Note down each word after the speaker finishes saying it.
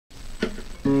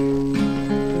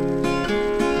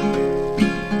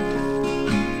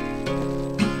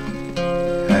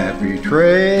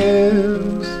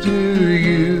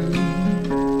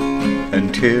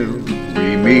till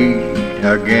we meet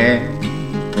again.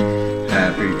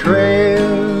 Happy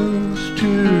trails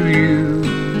to you.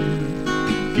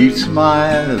 Keep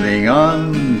smiling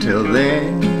until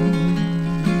then.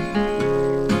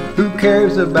 Who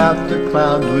cares about the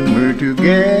clouds when we're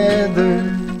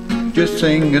together? Just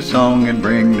sing a song and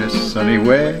bring the sunny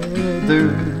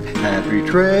weather. Happy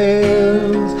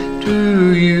trails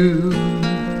to you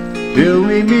till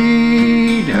we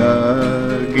meet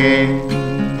again.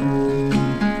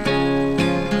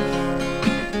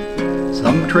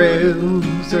 Some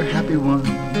trails are happy ones,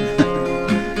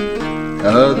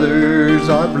 others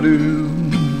are blue.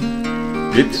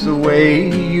 It's the way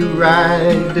you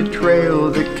ride the trail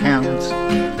that counts.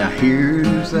 Now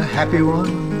here's a happy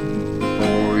one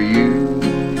for you.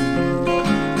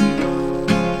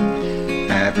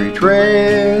 Happy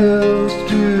trails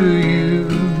to you.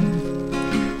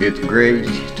 It's great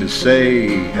to say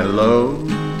hello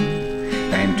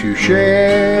and to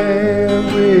share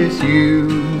with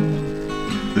you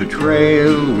the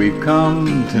trail we've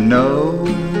come to know.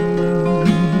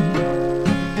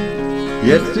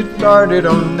 Yes, it started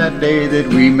on that day that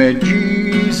we met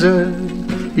Jesus.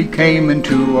 He came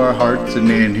into our hearts and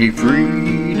then He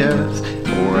freed us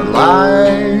for a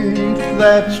life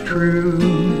that's true.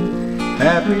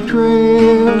 Happy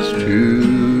trails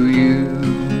to you.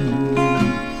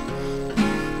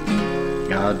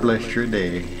 God bless your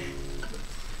day.